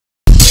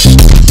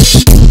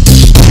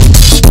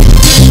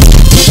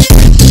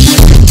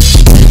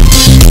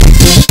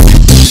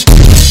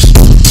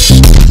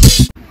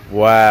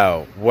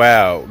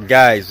Wow,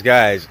 guys,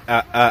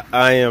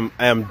 I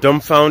am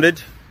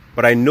dumbfounded,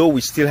 but I know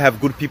we still have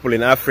good people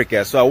in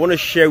Africa. So I want to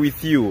share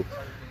with you,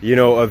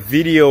 a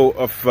video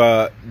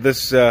of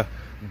this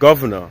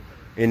governor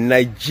in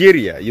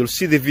Nigeria. You'll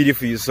see the video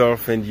for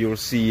yourself, and you'll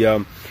see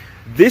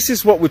this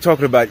is what we're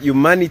talking about: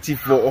 humanity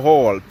for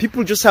all.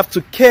 People just have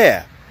to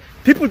care.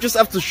 People just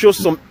have to show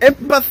some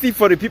empathy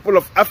for the people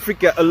of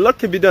Africa. A lot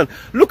can be done.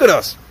 Look at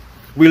us.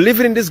 We're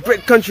living in this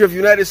great country of the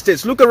United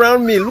States. Look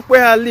around me. Look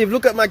where I live.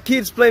 Look at my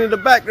kids playing in the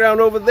background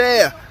over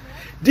there.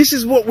 This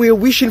is what we're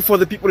wishing for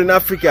the people in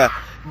Africa.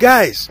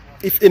 Guys,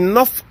 if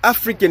enough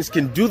Africans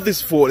can do this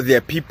for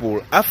their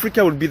people,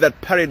 Africa would be that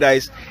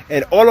paradise,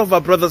 and all of our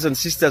brothers and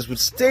sisters would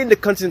stay in the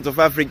continent of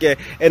Africa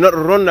and not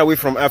run away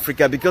from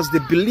Africa because they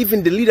believe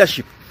in the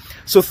leadership.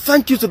 So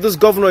thank you to this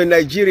governor in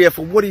Nigeria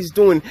for what he's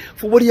doing,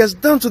 for what he has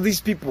done to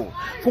these people,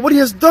 for what he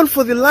has done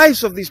for the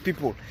lives of these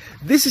people.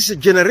 This is a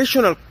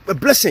generational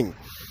blessing.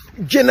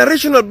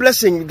 Generational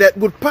blessing that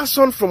would pass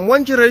on from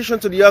one generation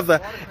to the other,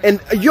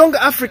 and young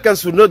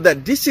Africans will know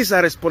that this is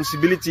our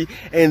responsibility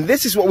and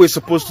this is what we're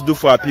supposed to do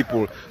for our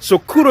people. So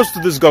kudos to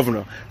this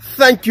governor.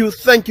 Thank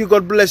you,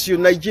 God bless you.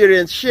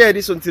 Nigerians, share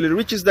this until it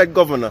reaches that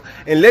governor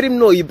and let him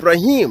know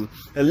Ibrahim,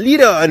 a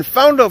leader and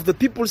founder of the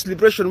People's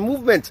Liberation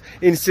Movement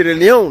in Sierra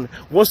Leone,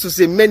 wants to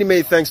say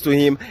many thanks to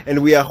him,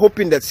 and we are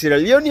hoping that Sierra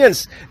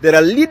Leoneans that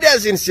are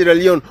leaders in Sierra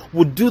Leone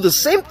would do the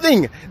same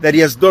thing that he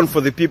has done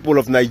for the people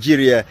of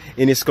Nigeria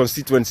in his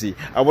constituency.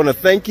 I want to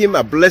thank him.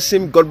 I bless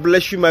him. God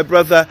bless you, my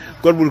brother.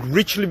 God will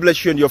richly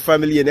bless you and your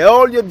family, and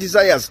all your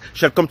desires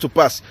shall come to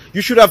pass.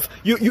 You should have,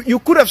 you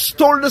could have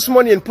stolen this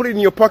money and put it in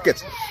your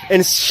pocket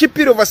and ship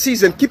it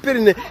overseas and keep it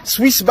in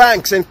Swiss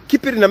banks and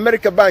keep it in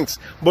America banks.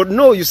 But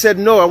no, you said,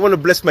 no, I want to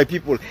bless my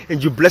people.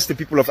 And you bless the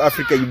people of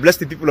Africa. You bless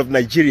the people of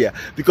Nigeria,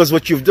 because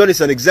what you've done is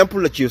an example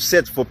that you've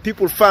set for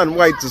people far and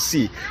wide to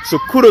see. So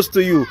kudos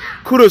to you.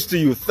 Kudos to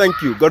you.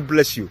 Thank you. God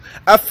bless you.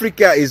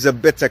 Africa is a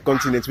better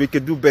continent. We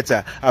can do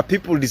better. Our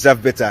people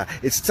deserve better.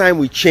 It's time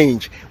we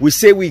change. We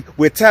say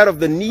we're tired of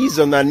the knees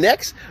on our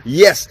necks.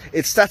 Yes,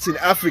 it starts in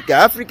Africa.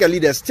 Africa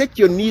leaders, take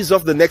your knees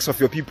off the necks of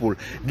your people.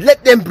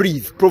 Let them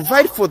breathe.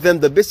 Provide for them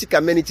the basic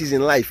amenities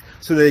in life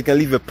so that they can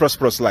live a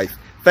prosperous life.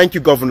 Thank you,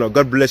 Governor.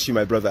 God bless you,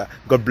 my brother.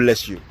 God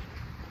bless you.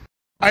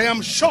 I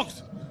am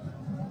shocked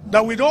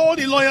that with all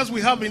the lawyers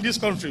we have in this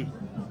country,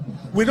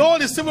 with all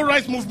the civil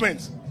rights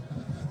movements,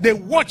 they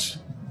watch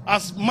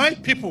as my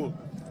people,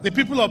 the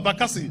people of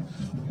Bakassi,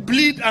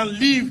 bleed and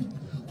live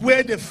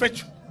where they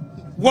fetch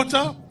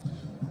water,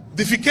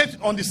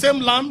 defecate on the same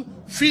land,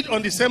 feed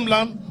on the same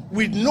land,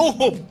 with no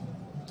hope.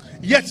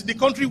 Yet the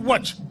country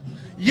watch.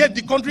 Yet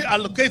the country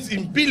allocates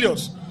in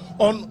billions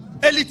on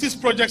elitist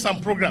projects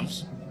and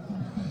programs.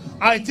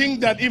 I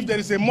think that if there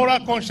is a moral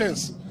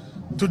conscience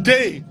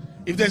today,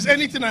 if there's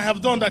anything I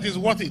have done that is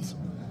worth it,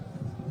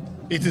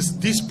 it is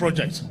this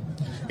project.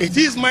 It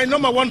is my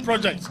 #1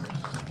 project,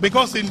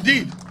 because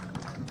indeed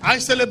I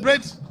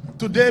celebrate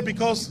today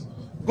because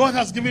God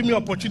has given me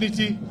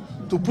opportunity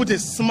to put a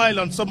smile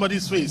on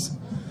somebody's face.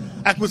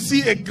 I could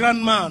see a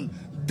grandma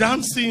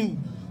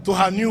dancing to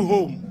her new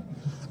home.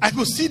 I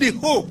could see the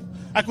hope.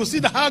 I could see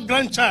that her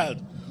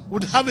grandchild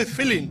would have a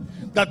feeling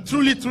that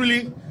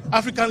truly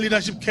African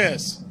leadership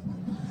cares.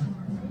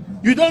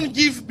 You don't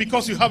give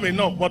because you have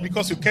enough, but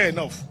because you care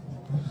enough.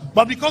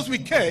 But because we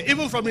care,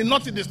 even from the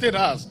north in the state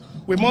house,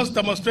 we must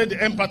demonstrate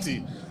the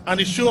empathy and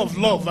the show of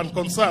love and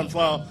concern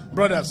for our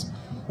brothers.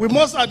 We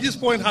must at this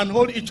point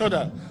handhold each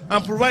other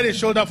and provide a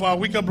shoulder for our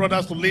weaker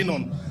brothers to lean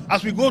on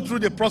as we go through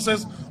the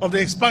process of the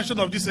expansion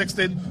of this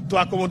estate to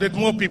accommodate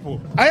more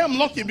people. I am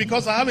lucky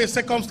because I have a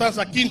circumstance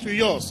akin to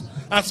yours,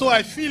 and so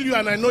I feel you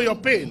and I know your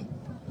pain.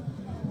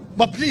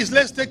 But please,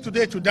 let's take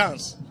today to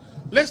dance.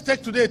 Let's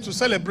take today to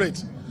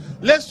celebrate.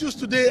 Let's use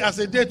today as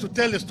a day to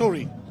tell a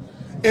story,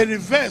 a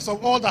reverse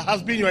of all that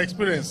has been your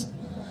experience,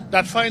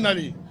 that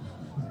finally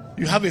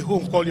you have a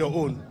home called your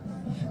own.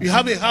 You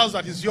have a house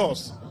that is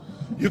yours.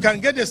 You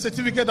can get a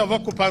certificate of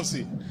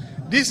occupancy.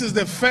 This is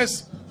the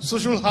first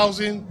social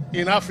housing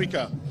in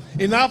Africa,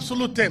 in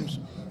absolute terms,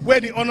 where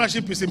the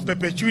ownership is in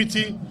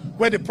perpetuity,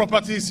 where the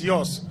property is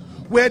yours,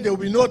 where there will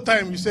be no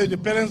time you say the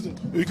parents,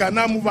 you can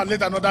now move and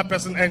let another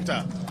person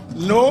enter.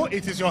 No,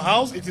 it is your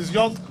house, it is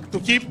yours to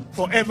keep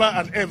forever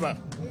and ever.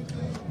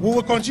 We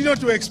will continue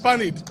to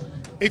expand it.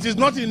 It is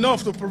not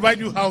enough to provide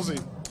you housing,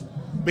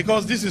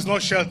 because this is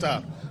not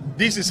shelter,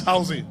 this is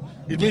housing.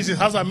 It means it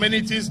has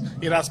amenities,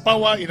 it has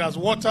power, it has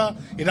water,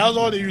 it has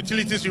all the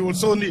utilities you will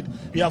so need.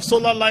 You have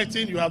solar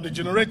lighting, you have the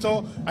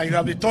generator, and you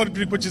have the third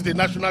grid, which is the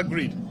national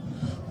grid.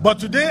 But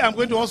today I'm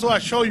going to also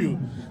assure you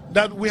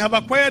that we have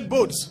acquired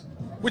boats,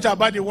 which are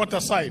by the water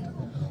side,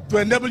 to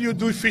enable you to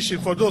do fishing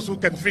for those who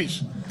can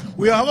fish.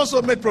 We have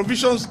also made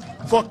provisions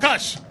for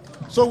cash.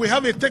 So we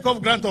have a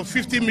takeoff grant of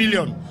 50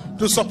 million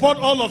to support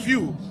all of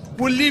you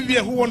who live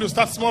here, who want to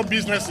start small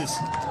businesses.